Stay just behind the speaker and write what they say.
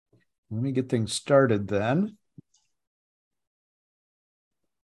Let me get things started then.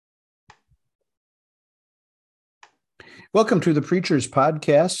 Welcome to the Preacher's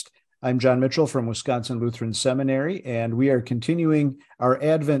Podcast. I'm John Micheel from Wisconsin Lutheran Seminary, and we are continuing our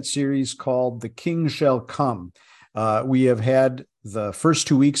Advent series called The King Shall Come. We have had the first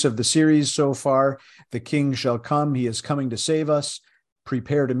 2 weeks of the series so far. The King shall come. He is coming to save us.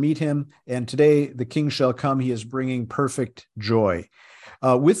 Prepare to meet him. And today, the King shall come. He is bringing perfect joy.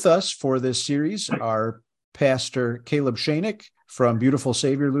 With us for this series are Pastor Caleb Shanick from Beautiful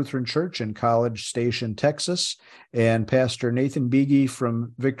Savior Lutheran Church in College Station, Texas, and Pastor Nathan Beege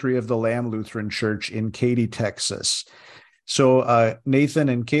from Victory of the Lamb Lutheran Church in Katy, Texas. So Nathan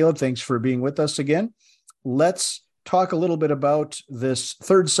and Caleb, thanks for being with us again. Let's talk a little bit about this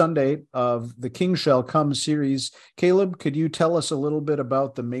third Sunday of the King Shall Come series. Caleb, could you tell us a little bit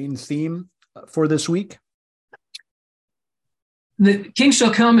about the main theme for this week? The King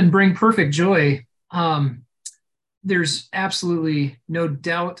shall come and bring perfect joy. There's absolutely no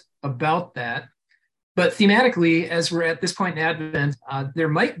doubt about that. But thematically, as we're at this point in Advent, there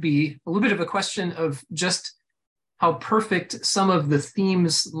might be a little bit of a question of just how perfect some of the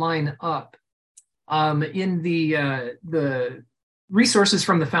themes line up. In the resources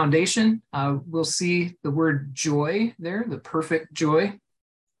from the foundation, we'll see the word joy there, the perfect joy.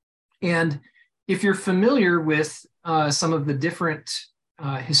 And if you're familiar with some of the different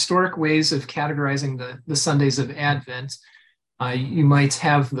historic ways of categorizing the Sundays of Advent, you might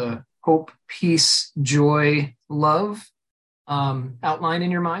have the hope, peace, joy, love outline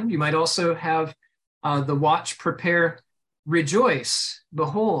in your mind. You might also have the watch, prepare, rejoice,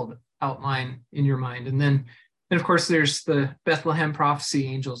 behold outline in your mind. And then of course, there's the Bethlehem prophecy,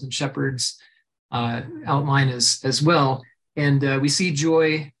 angels and shepherds outline as well. And we see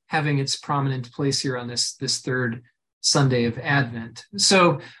joy having its prominent place here on this third Sunday of Advent.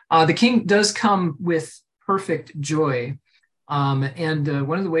 So the King does come with perfect joy. And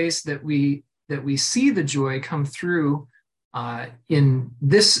one of the ways that we see the joy come through in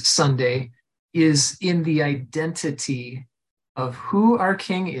this Sunday is in the identity of who our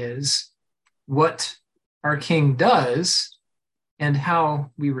King is, what our King does, and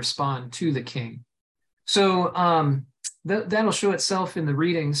how we respond to the King. So that'll show itself in the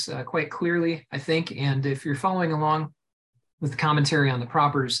readings quite clearly, I think. And if you're following along with the commentary on the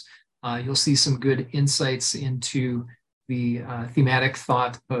propers, you'll see some good insights into the thematic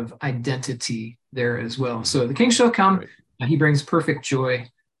thought of identity there as well. So the King shall come, he brings perfect joy,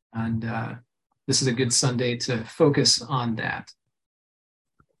 and this is a good Sunday to focus on that.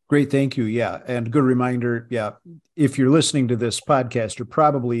 Great, thank you. Yeah, and good reminder. Yeah, if you're listening to this podcast, you're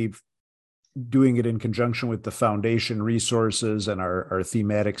probably doing it in conjunction with the foundation resources and our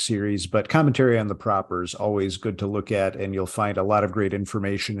thematic series, but commentary on the propers, always good to look at, and you'll find a lot of great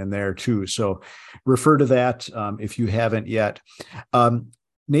information in there too. So refer to that if you haven't yet.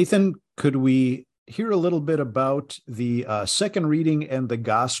 Nathan, could we hear a little bit about the second reading and the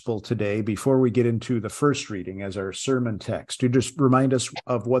gospel today before we get into the first reading as our sermon text? Could you just remind us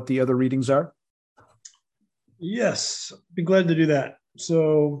of what the other readings are? Yes, be glad to do that.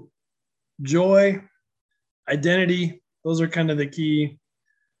 So joy, identity, those are kind of the key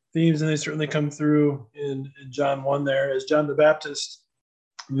themes, and they certainly come through in John 1 there, as John the Baptist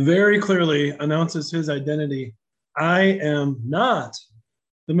very clearly announces his identity. I am not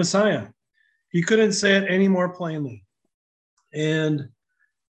the Messiah. He couldn't say it any more plainly. And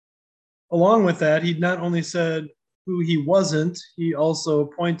along with that, he not only said who he wasn't, he also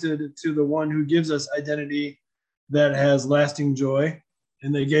pointed to the one who gives us identity that has lasting joy.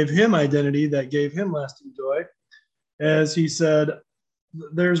 And they gave him identity that gave him lasting joy. As he said,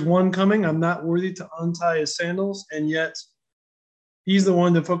 there's one coming, I'm not worthy to untie his sandals, and yet he's the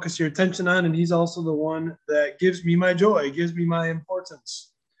one to focus your attention on, and he's also the one that gives me my joy, gives me my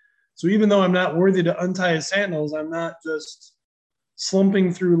importance. So even though I'm not worthy to untie his sandals, I'm not just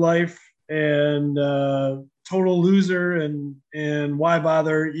slumping through life and total loser and why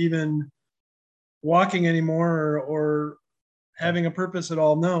bother even walking anymore or having a purpose at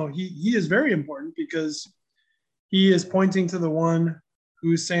all. No, he is very important because he is pointing to the one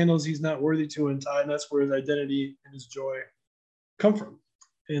whose sandals he's not worthy to untie, and that's where his identity and his joy come from.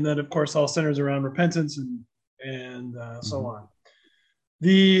 And that, of course, all centers around repentance and so on.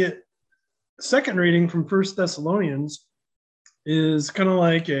 The second reading from 1 Thessalonians is kind of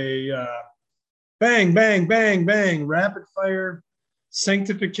like a bang, bang, bang, bang, rapid fire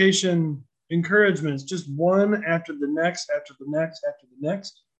sanctification encouragements, just one after the next, after the next, after the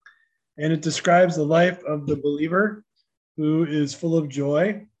next. And it describes the life of the believer who is full of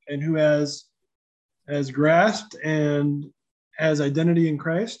joy and who has grasped and has identity in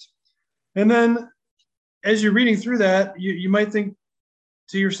Christ. And then as you're reading through that, you might think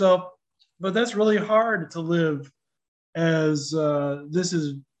to yourself, but that's really hard to live as this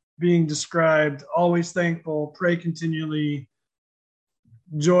is being described. Always thankful, pray continually,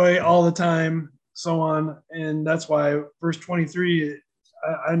 joy all the time, so on. And that's why verse 23,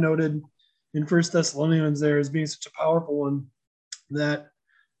 I noted in First Thessalonians there as being such a powerful one, that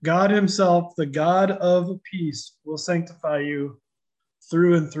God himself, the God of peace, will sanctify you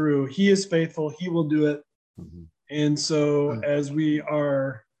through and through. He is faithful. He will do it. Mm-hmm. And so as we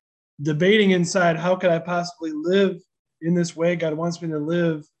are debating inside, how could I possibly live in this way God wants me to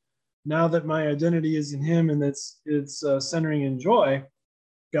live now that my identity is in him and it's centering in joy?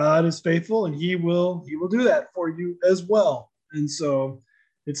 God is faithful and he will do that for you as well. And so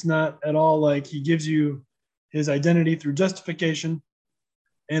it's not at all like he gives you his identity through justification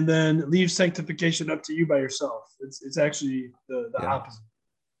and then leaves sanctification up to you by yourself. It's actually the opposite.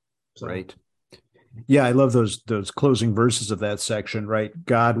 So. Right. Yeah, I love those closing verses of that section, right?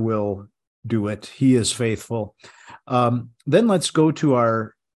 God will do it. He is faithful. Then let's go to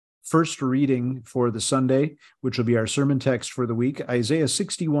our first reading for the Sunday, which will be our sermon text for the week, Isaiah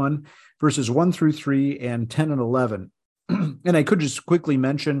 61, verses 1 through 3 and 10 and 11. And I could just quickly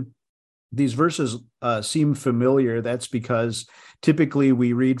mention these verses seem familiar. That's because typically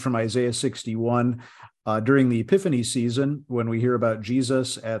we read from Isaiah 61 during the Epiphany season when we hear about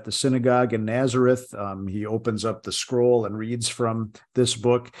Jesus at the synagogue in Nazareth. He opens up the scroll and reads from this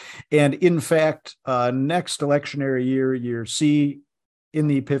book. And in fact, next lectionary year C, in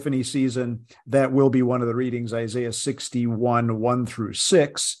the Epiphany season, that will be one of the readings, Isaiah 61, 1 through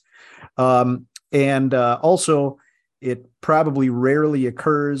 6. And also, it probably rarely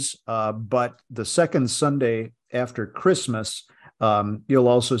occurs, but the second Sunday after Christmas, you'll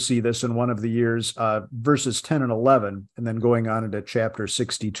also see this in one of the years, verses 10 and 11, and then going on into chapter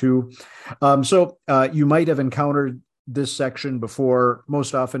 62. So you might have encountered this section before,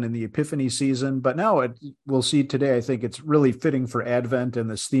 most often in the Epiphany season, but now we'll see today, I think it's really fitting for Advent and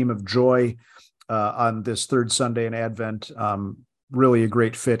this theme of joy on this third Sunday in Advent, really a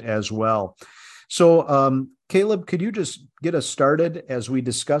great fit as well. So, Caleb, could you just get us started as we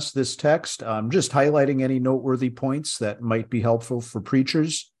discuss this text, just highlighting any noteworthy points that might be helpful for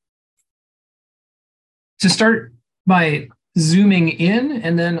preachers? To start by zooming in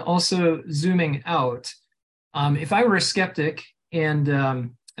and then also zooming out. If I were a skeptic, and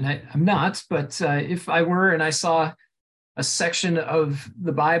I'm not, but if I were and I saw a section of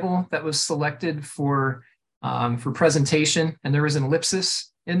the Bible that was selected for presentation and there was an ellipsis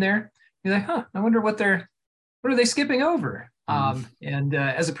in there, you're like, I wonder what are they skipping over? And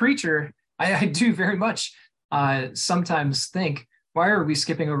as a preacher, I do very much sometimes think, why are we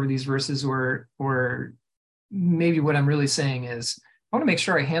skipping over these verses? Or maybe what I'm really saying is, I want to make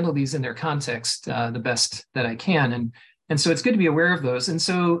sure I handle these in their context the best that I can. And so it's good to be aware of those. And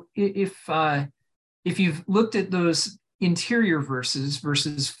so if you've looked at those interior verses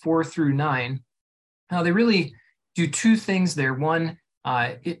 4 through 9, they really do two things there. One,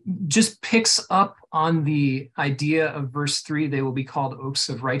 it just picks up on the idea of verse 3, they will be called oaks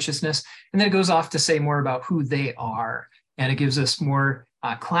of righteousness. And then it goes off to say more about who they are. And it gives us more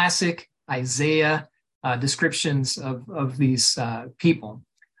classic Isaiah descriptions of these people.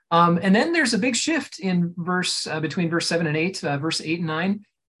 And then there's a big shift in between verse 7 and 8. Verse 8 and 9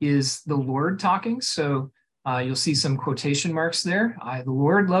 is the Lord talking. So you'll see some quotation marks there. I, the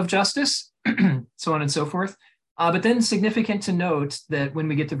Lord, love justice, so on and so forth. But then significant to note that when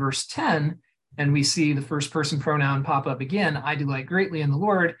we get to verse 10 and we see the first person pronoun pop up again, I delight greatly in the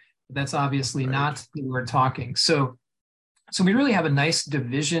Lord, but that's obviously not the Lord talking. So we really have a nice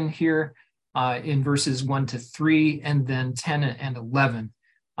division here in verses 1 to 3 and then 10 and 11.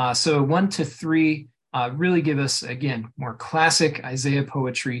 So 1 to 3 really give us, again, more classic Isaiah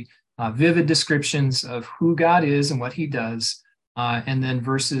poetry, vivid descriptions of who God is and what he does. And then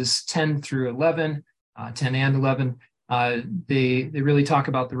verses 10 through 11, 10 and 11, they really talk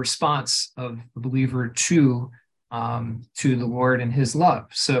about the response of the believer to the Lord and his love.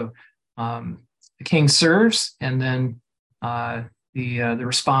 So the king serves, and then the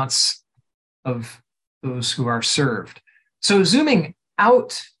response of those who are served. So zooming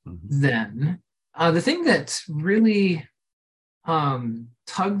out, then the thing that really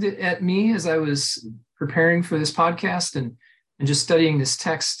tugged at me as I was preparing for this podcast and just studying this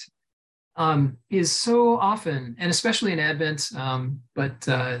text is so often, and especially in Advent,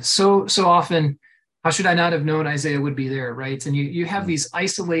 but so often, how should I not have known Isaiah would be there, right? And you have these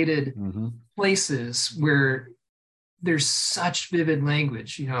isolated places where there's such vivid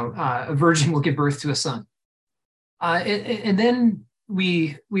language. A virgin will give birth to a son. And then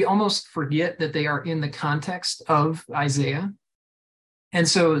we almost forget that they are in the context of Isaiah. And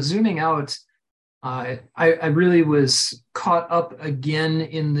so zooming out, I really was caught up again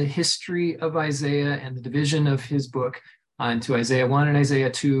in the history of Isaiah and the division of his book into Isaiah 1 and Isaiah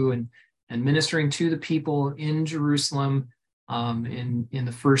 2, and ministering to the people in Jerusalem in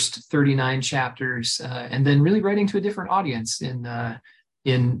the first 39 chapters, and then really writing to a different audience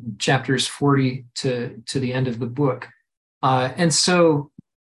in chapters 40 to the end of the book. And so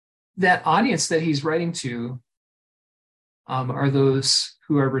that audience that he's writing to are those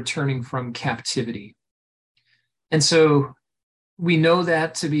who are returning from captivity. And so we know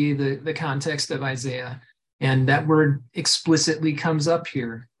that to be the context of Isaiah, and that word explicitly comes up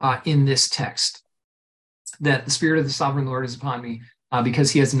here in this text, that the Spirit of the Sovereign Lord is upon me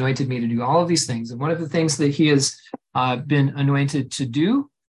because he has anointed me to do all of these things. And one of the things that he has been anointed to do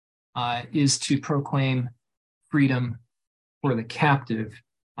is to proclaim freedom for the captive.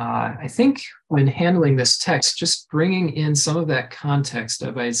 I think when handling this text, just bringing in some of that context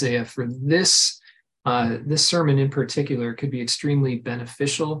of Isaiah for this sermon in particular could be extremely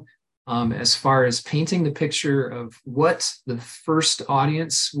beneficial as far as painting the picture of what the first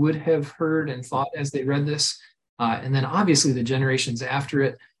audience would have heard and thought as they read this. And then obviously the generations after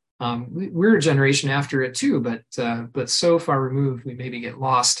it. We're a generation after it too, but so far removed, we maybe get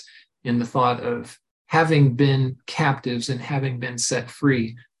lost in the thought of having been captives and having been set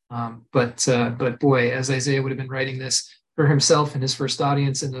free. But boy, as Isaiah would have been writing this for himself and his first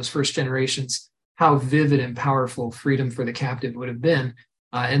audience in those first generations, how vivid and powerful freedom for the captive would have been.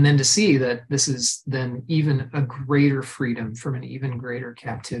 And then to see that this is then even a greater freedom from an even greater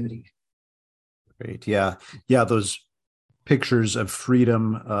captivity. Great. Yeah. Those pictures of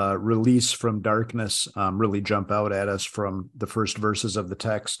freedom, release from darkness, really jump out at us from the first verses of the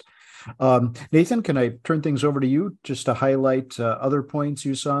text. Nathan, can I turn things over to you just to highlight other points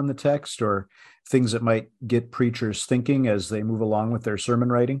you saw in the text or things that might get preachers thinking as they move along with their sermon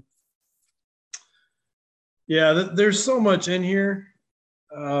writing? Yeah, there's so much in here.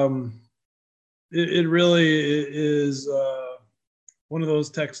 It really is one of those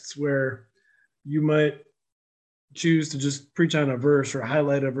texts where you might choose to just preach on a verse or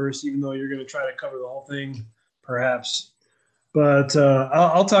highlight a verse, even though you're going to try to cover the whole thing, perhaps. But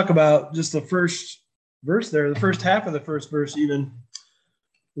I'll talk about just the first verse there, the first half of the first verse even.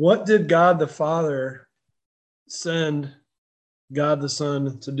 What did God the Father send God the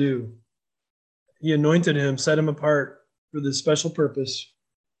Son to do? He anointed him, set him apart for this special purpose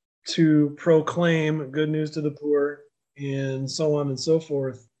to proclaim good news to the poor and so on and so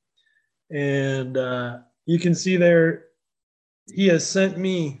forth. And you can see there, he has sent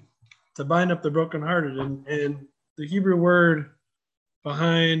me to bind up the brokenhearted. And the Hebrew word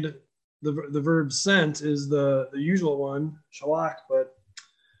behind the verb sent is the usual one, shalach, but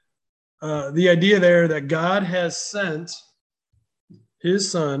the idea there that God has sent his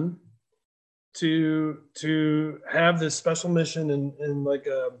son to have this special mission, and like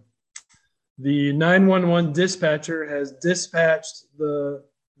the 911 dispatcher has dispatched the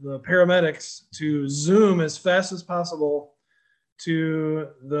paramedics to zoom as fast as possible to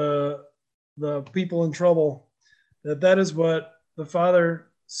the people in trouble. That is what the Father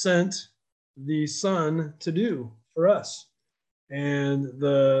sent the Son to do for us. And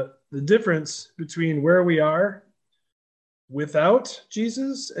the difference between where we are without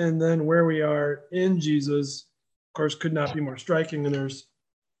Jesus and then where we are in Jesus, of course, could not be more striking. And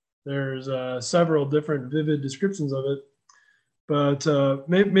there's several different vivid descriptions of it. But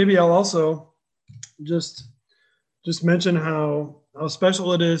maybe I'll also just mention how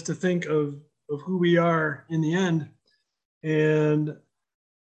special it is to think of who we are in the end. And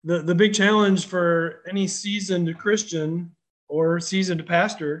the big challenge for any seasoned Christian or seasoned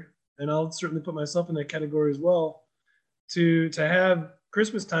pastor, and I'll certainly put myself in that category as well, to have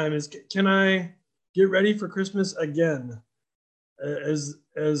Christmas time is, can I get ready for Christmas again?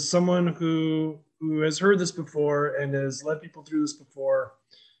 As someone who has heard this before and has led people through this before,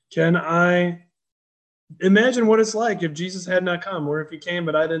 can I imagine what it's like if Jesus had not come, or if he came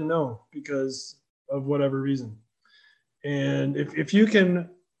but I didn't know because of whatever reason? And if you can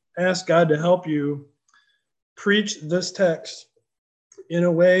ask God to help you preach this text in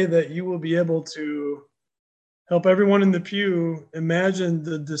a way that you will be able to help everyone in the pew imagine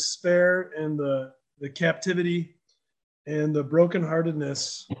the despair and the captivity and the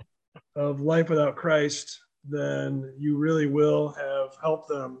brokenheartedness of life without Christ, then you really will have helped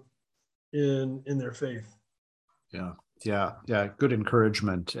them in their faith. Yeah. Good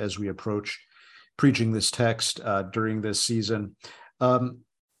encouragement as we approach preaching this text during this season.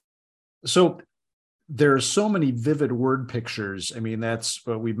 So there are so many vivid word pictures. I mean, that's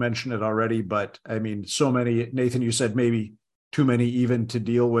what we've mentioned it already, but I mean, so many. Nathan, you said maybe too many even to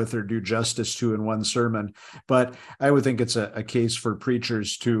deal with or do justice to in one sermon. But I would think it's a case for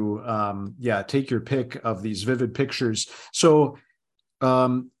preachers to, take your pick of these vivid pictures. So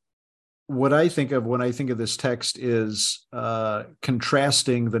what I think of when I think of this text is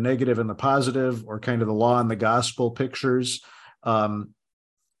contrasting the negative and the positive, or kind of the law and the gospel pictures.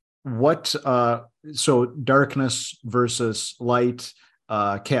 So darkness versus light,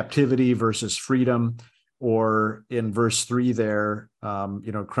 captivity versus freedom, or in verse 3 there,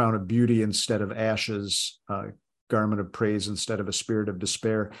 crown of beauty instead of ashes, garment of praise instead of a spirit of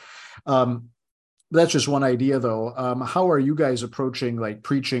despair. That's just one idea, though. How are you guys approaching like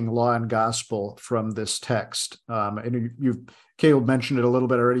preaching law and gospel from this text? And Caleb mentioned it a little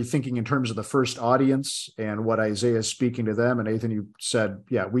bit already, thinking in terms of the first audience and what Isaiah is speaking to them. And Nathan, you said,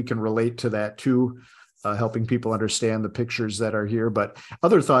 we can relate to that too, helping people understand the pictures that are here. But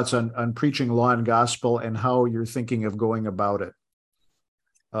other thoughts on preaching law and gospel and how you're thinking of going about it?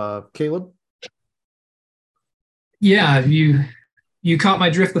 Caleb? Yeah, you caught my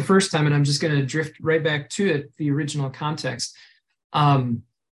drift the first time, and I'm just going to drift right back to it, the original context.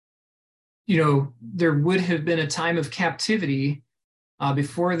 There would have been a time of captivity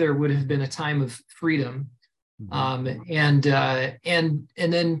before there would have been a time of freedom. And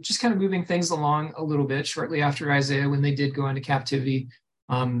then just kind of moving things along a little bit shortly after Isaiah, when they did go into captivity,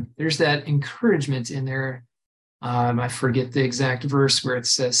 there's that encouragement in there. I forget the exact verse where it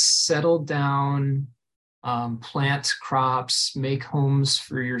says, settle down, plant crops, make homes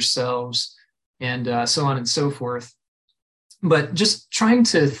for yourselves, and so on and so forth. But just trying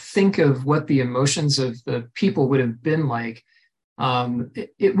to think of what the emotions of the people would have been like.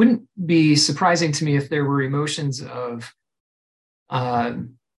 It wouldn't be surprising to me if there were emotions of,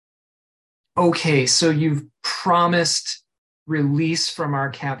 okay, so you've promised release from our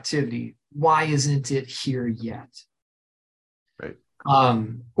captivity. Why isn't it here yet? Right.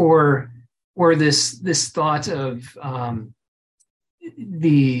 Or this thought of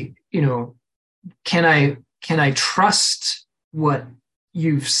can I trust what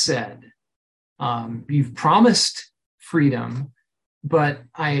you've said? You've promised freedom, but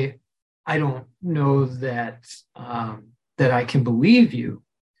I don't know that that I can believe you.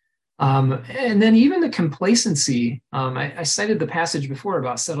 And then even the complacency. I cited the passage before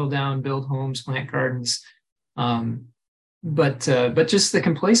about settle down, build homes, plant gardens. But just the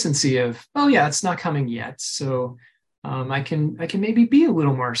complacency of, oh yeah, it's not coming yet. So I can maybe be a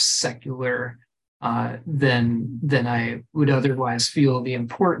little more secular than I would otherwise feel the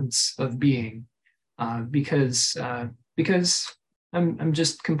importance of being, because I'm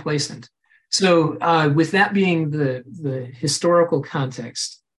just complacent. So with that being the historical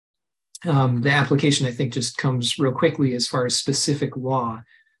context, the application I think just comes real quickly as far as specific law.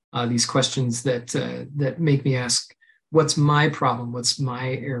 These questions that make me ask, what's my problem? What's my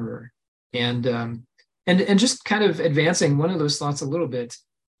error? And just kind of advancing one of those thoughts a little bit.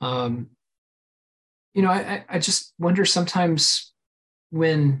 I just wonder sometimes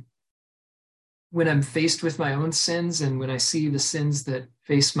when I'm faced with my own sins, and when I see the sins that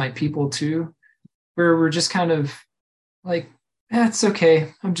face my people too, where we're just kind of like, it's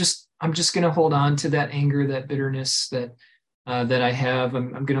okay. I'm just going to hold on to that anger, that bitterness that I have.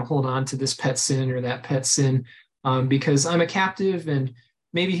 I'm going to hold on to this pet sin or that pet sin because I'm a captive, and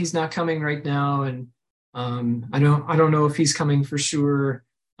maybe he's not coming right now, and I don't know if he's coming for sure.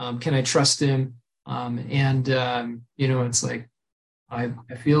 Can I trust him? It's like I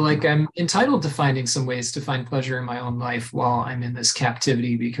feel like I'm entitled to finding some ways to find pleasure in my own life while I'm in this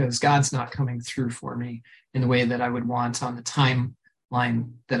captivity, because God's not coming through for me in the way that I would want, on the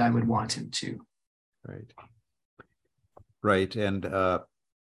timeline that I would want him to. Right. And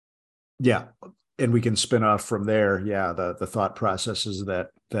and we can spin off from there. The thought processes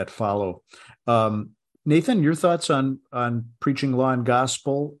that follow. Nathan, your thoughts on preaching law and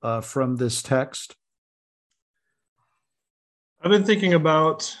gospel from this text? I've been thinking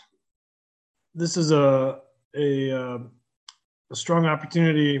about this is a strong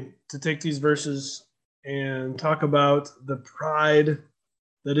opportunity to take these verses and talk about the pride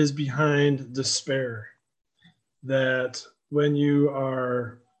that is behind despair. That when you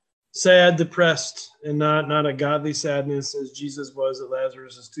are sad, depressed, and not a godly sadness as Jesus was at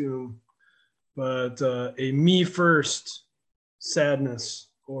Lazarus' tomb, but a me first sadness,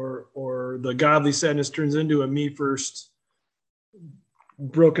 or the godly sadness turns into a me first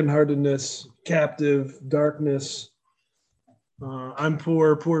brokenheartedness, captive, darkness, I'm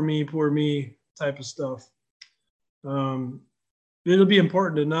poor me type of stuff. It'll be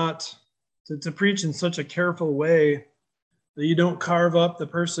important to not to preach in such a careful way that you don't carve up the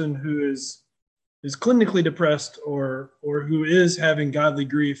person who is clinically depressed or who is having godly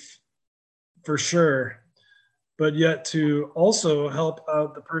grief for sure, but yet to also help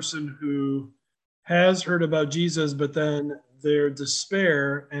out the person who has heard about Jesus, but then their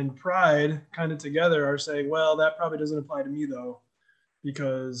despair and pride kind of together are saying, well, that probably doesn't apply to me though,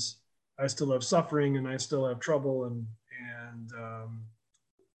 because I still have suffering and I still have trouble, and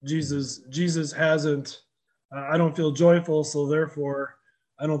Jesus hasn't. I don't feel joyful, so therefore,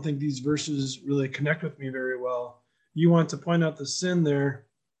 I don't think these verses really connect with me very well. You want to point out the sin there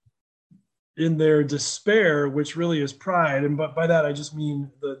in their despair, which really is pride, and but by that I just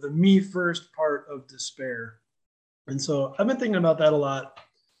mean the me first part of despair. And so I've been thinking about that a lot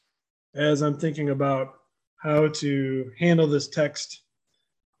as I'm thinking about how to handle this text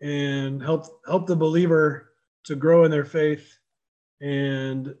and help the believer to grow in their faith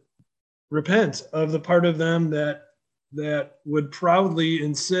and repent of the part of them that would proudly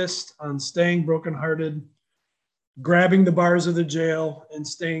insist on staying brokenhearted, grabbing the bars of the jail and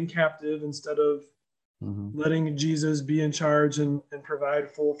staying captive instead of letting Jesus be in charge and provide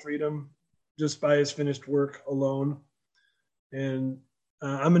full freedom just by his finished work alone. And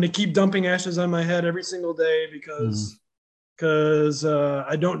I'm going to keep dumping ashes on my head every single day because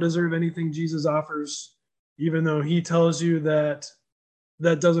I don't deserve anything Jesus offers, even though he tells you that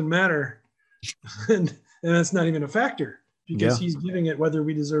doesn't matter. and that's not even a factor because he's giving it whether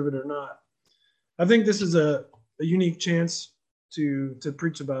we deserve it or not. I think this is a unique chance to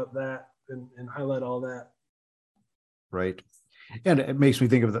preach about that and highlight all that. Right. And it makes me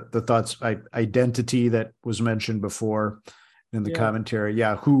think of the thoughts, identity that was mentioned before in the commentary.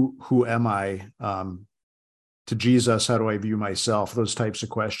 Yeah. Who am I? To Jesus, how do I view myself? Those types of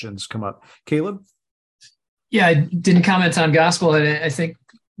questions come up. Caleb? Yeah, I didn't comment on gospel. I think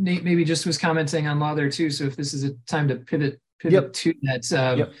Nate maybe just was commenting on law there too. So if this is a time to pivot to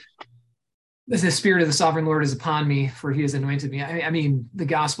that, the Spirit of the Sovereign Lord is upon me, for he has anointed me. I mean, the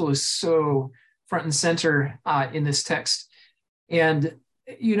gospel is so front and center in this text. And,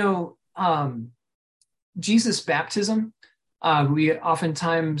 Jesus' baptism, we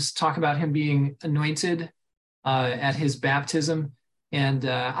oftentimes talk about him being anointed at his baptism. And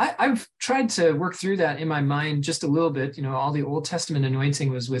I've tried to work through that in my mind just a little bit. All the Old Testament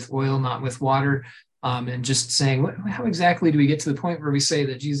anointing was with oil, not with water. And just saying, how exactly do we get to the point where we say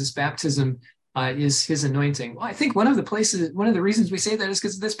that Jesus' baptism is his anointing? Well, I think one of the reasons we say that is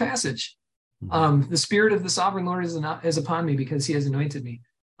because of this passage. The Spirit of the Sovereign Lord is upon me because he has anointed me.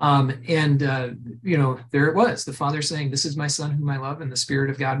 There it was, the Father saying, this is my Son whom I love. And the Spirit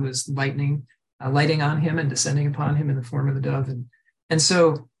of God was lighting on him and descending upon him in the form of a dove. And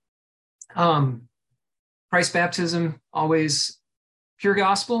so Christ's baptism, always pure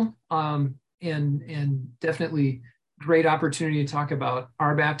gospel, and definitely great opportunity to talk about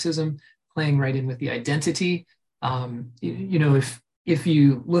our baptism, playing right in with the identity. If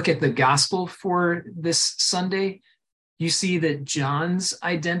you look at the gospel for this Sunday, you see that John's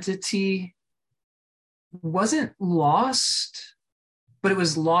identity wasn't lost, but it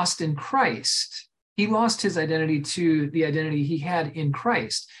was lost in Christ. He lost his identity to the identity he had in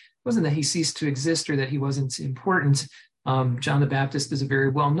Christ. It wasn't that he ceased to exist or that he wasn't important. John the Baptist is a very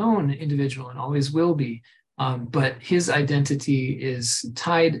well-known individual and always will be. But his identity is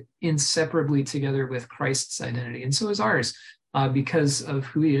tied inseparably together with Christ's identity. And so is ours, because of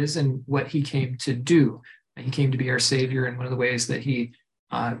who he is and what he came to do. He came to be our Savior, and one of the ways that he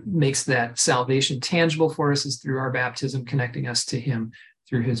makes that salvation tangible for us is through our baptism, connecting us to him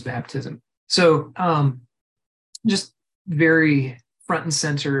through his baptism. So just very front and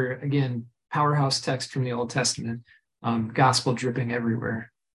center, again, powerhouse text from the Old Testament, gospel dripping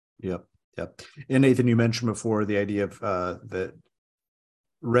everywhere. Yep. And Nathan, you mentioned before the idea of the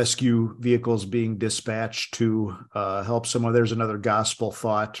rescue vehicles being dispatched to help someone. There's another gospel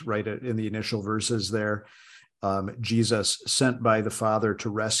thought right in the initial verses there. Jesus sent by the Father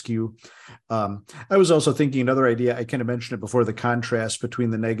to rescue. I was also thinking another idea, I kind of mentioned it before, the contrast between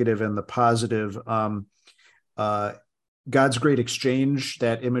the negative and the positive. God's great exchange,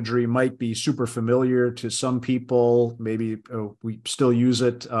 that imagery might be super familiar to some people. Maybe we still use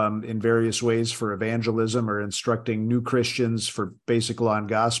it in various ways for evangelism or instructing new Christians for basic law and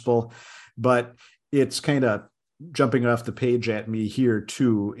gospel. But it's kind of jumping off the page at me here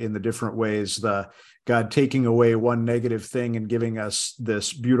too, in the different ways, the God taking away one negative thing and giving us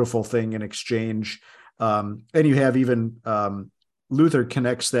this beautiful thing in exchange. And you have even Luther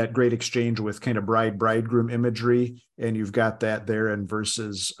connects that great exchange with kind of bridegroom imagery. And you've got that there in verse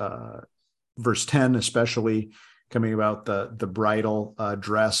 10, especially coming about the bridal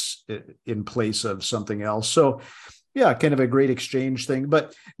dress in place of something else. So yeah, kind of a great exchange thing,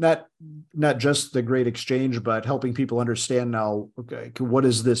 but not just the great exchange, but helping people understand now, okay, what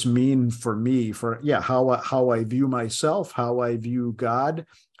does this mean for me, for how I view myself, how I view God,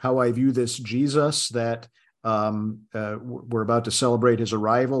 how I view this Jesus that we're about to celebrate his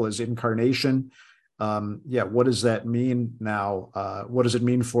arrival, his incarnation. What does that mean now? What does it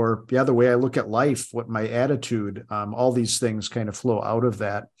mean for the way I look at life, what my attitude, all these things kind of flow out of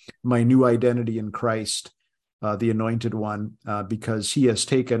that, my new identity in Christ, the anointed one, because he has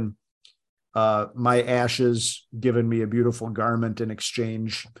taken my ashes, given me a beautiful garment in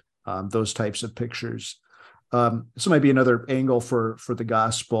exchange, those types of pictures. This might be another angle for the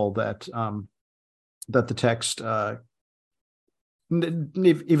gospel that the text,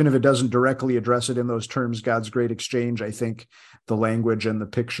 even if it doesn't directly address it in those terms, God's great exchange, I think the language and the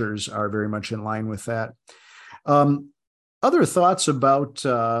pictures are very much in line with that. Other thoughts about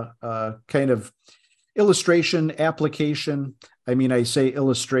kind of illustration, application. I mean, I say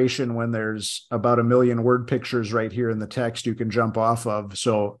illustration when there's about 1 million word pictures right here in the text you can jump off of.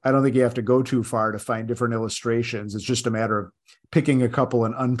 So I don't think you have to go too far to find different illustrations. It's just a matter of picking a couple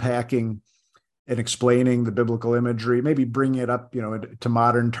and unpacking and explaining the biblical imagery, maybe bringing it up, to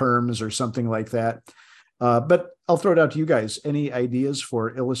modern terms or something like that. But I'll throw it out to you guys. Any ideas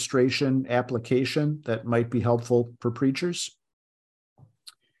for illustration, application that might be helpful for preachers?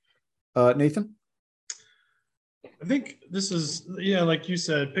 Nathan? I think this is, like you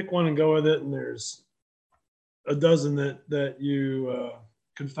said, pick one and go with it. And there's a dozen that you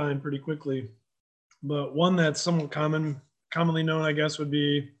can find pretty quickly. But one that's somewhat commonly known, I guess, would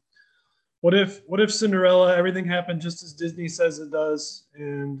be, what if Cinderella, everything happened just as Disney says it does,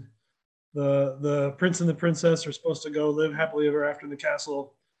 and the prince and the princess are supposed to go live happily ever after in the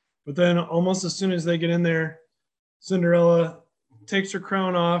castle. But then almost as soon as they get in there, Cinderella takes her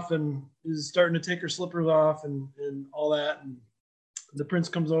crown off and is starting to take her slippers off and all that. And the prince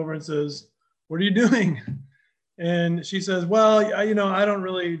comes over and says, "What are you doing?" And she says, "Well, I don't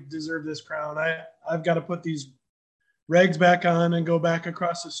really deserve this crown. I've got to put these rags back on and go back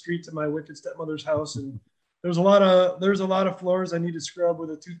across the street to my wicked stepmother's house. And there's a lot of floors I need to scrub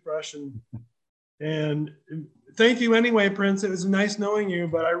with a toothbrush. And thank you anyway, Prince. It was nice knowing you,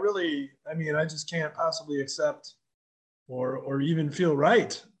 but I just can't possibly accept or even feel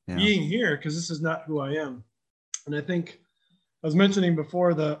right being here, because this is not who I am." And I think I was mentioning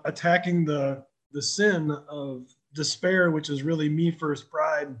before, the attacking the sin of despair, which is really me first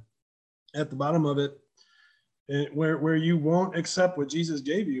pride at the bottom of it, where you won't accept what Jesus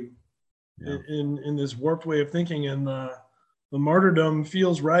gave you in this warped way of thinking, and the martyrdom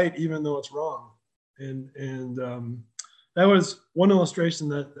feels right even though it's wrong. And that was one illustration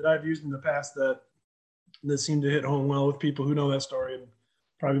that I've used in the past that seemed to hit home well with people who know that story, and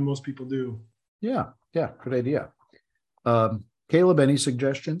probably most people do. Yeah, good idea. Caleb, any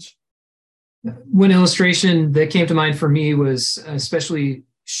suggestions? One illustration that came to mind for me was especially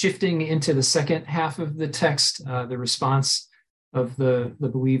shifting into the second half of the text, the response of the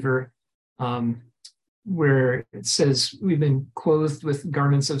believer, where it says, "We've been clothed with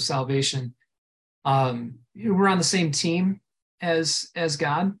garments of salvation." We're on the same team as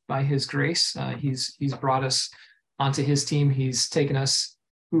God by his grace. He's brought us onto his team. He's taken us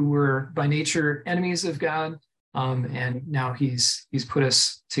who were by nature enemies of God, and now he's put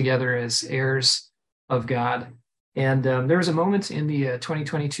us together as heirs of God. And there was a moment in the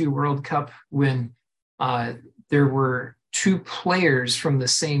 2022 World Cup when there were two players from the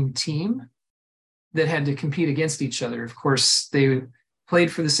same team that had to compete against each other. Of course, they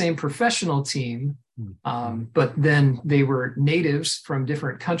played for the same professional team, but then they were natives from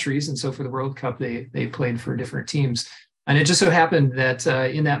different countries. And so for the World Cup, they played for different teams. And it just so happened that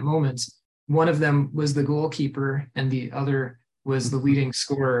in that moment, one of them was the goalkeeper and the other was the leading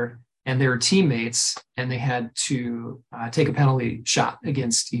scorer, and they were teammates, and they had to take a penalty shot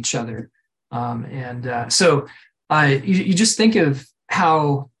against each other. So you just think of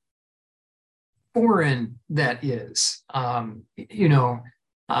how foreign that is, and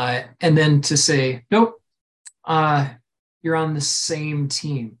then to say, nope, you're on the same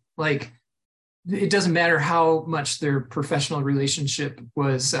team. Like, it doesn't matter how much their professional relationship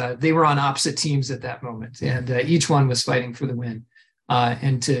was, they were on opposite teams at that moment, and each one was fighting for the win.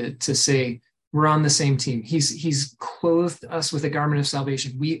 And to say, we're on the same team. He's clothed us with a garment of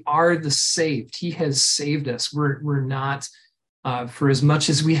salvation. We are the saved. He has saved us. We're not, for as much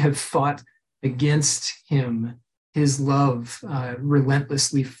as we have fought against him, his love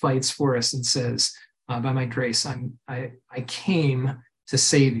relentlessly fights for us and says, by my grace, I came to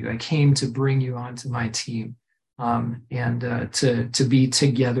save you. I came to bring you onto my team. and to be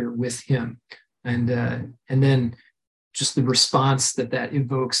together with him. And then just the response that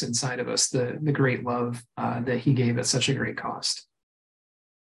evokes inside of us, the great love that he gave at such a great cost.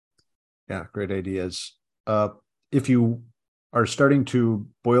 Yeah, great ideas. If you are starting to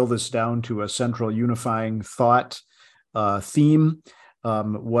boil this down to a central unifying thought theme,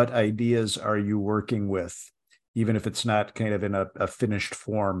 what ideas are you working with? Even if it's not kind of in a finished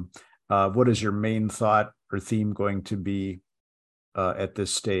form, what is your main thought or theme going to be at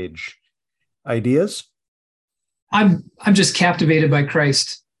this stage? Ideas? I'm just captivated by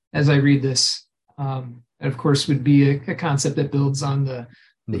Christ as I read this. And of course, would be a concept that builds on the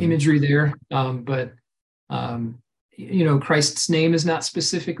imagery there. But Christ's name is not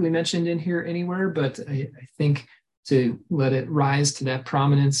specifically mentioned in here anywhere, but I think to let it rise to that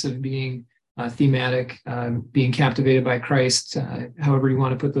prominence of being thematic, being captivated by Christ, however you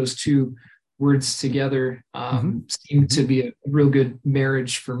want to put those two words together, seem to be a real good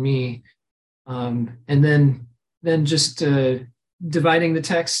marriage for me. And then just dividing the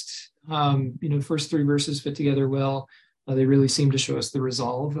text, the first three verses fit together well. They really seem to show us the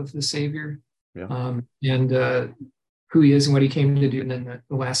resolve of the Savior, and who he is and what he came to do. And then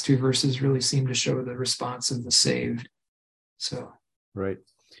the last two verses really seem to show the response of the saved. So, right.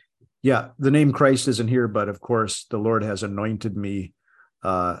 Yeah, the name Christ isn't here, but of course the Lord has anointed me.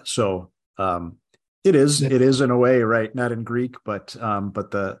 It is in a way, right? Not in Greek, but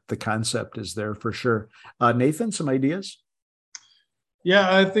the concept is there for sure. Nathan, some ideas?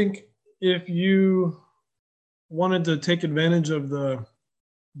 Yeah, I think if you wanted to take advantage of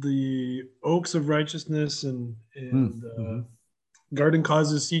the oaks of righteousness and garden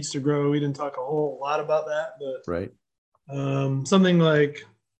causes seeds to grow, we didn't talk a whole lot about that, but right. Something like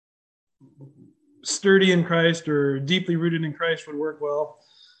sturdy in Christ or deeply rooted in Christ would work well.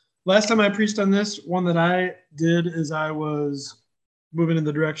 Last time I preached on this, one that I did is I was moving in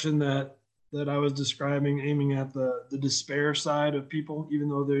the direction that I was describing, aiming at the despair side of people, even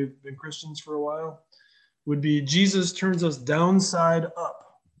though they've been Christians for a while, would be Jesus turns us downside up,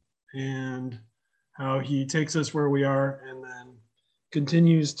 and how he takes us where we are and then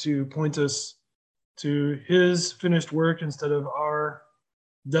continues to point us to his finished work instead of our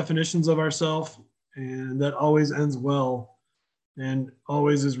definitions of ourselves, and that always ends well and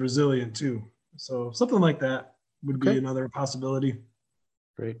always is resilient too. So something like that would be another possibility.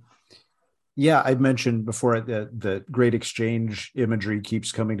 Great. Yeah, I've mentioned before that the great exchange imagery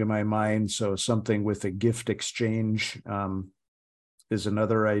keeps coming to my mind. So something with a gift exchange is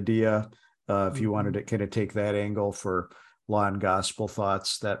another idea. If you wanted to kind of take that angle for law and gospel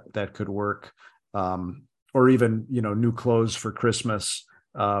thoughts, that could work. Or even, new clothes for Christmas,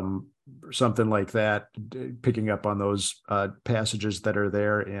 something like that, picking up on those passages that are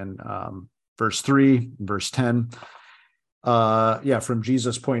there in verse 3, verse 10. From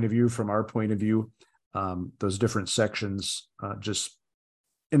Jesus' point of view, from our point of view, those different sections just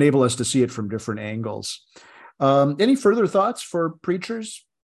enable us to see it from different angles. Any further thoughts for preachers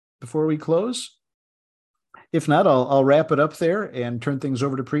before we close? If not, I'll wrap it up there and turn things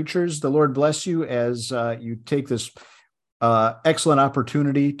over to preachers. The Lord bless you as you take this excellent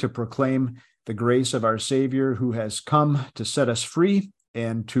opportunity to proclaim the grace of our Savior, who has come to set us free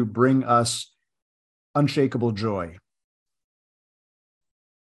and to bring us unshakable joy.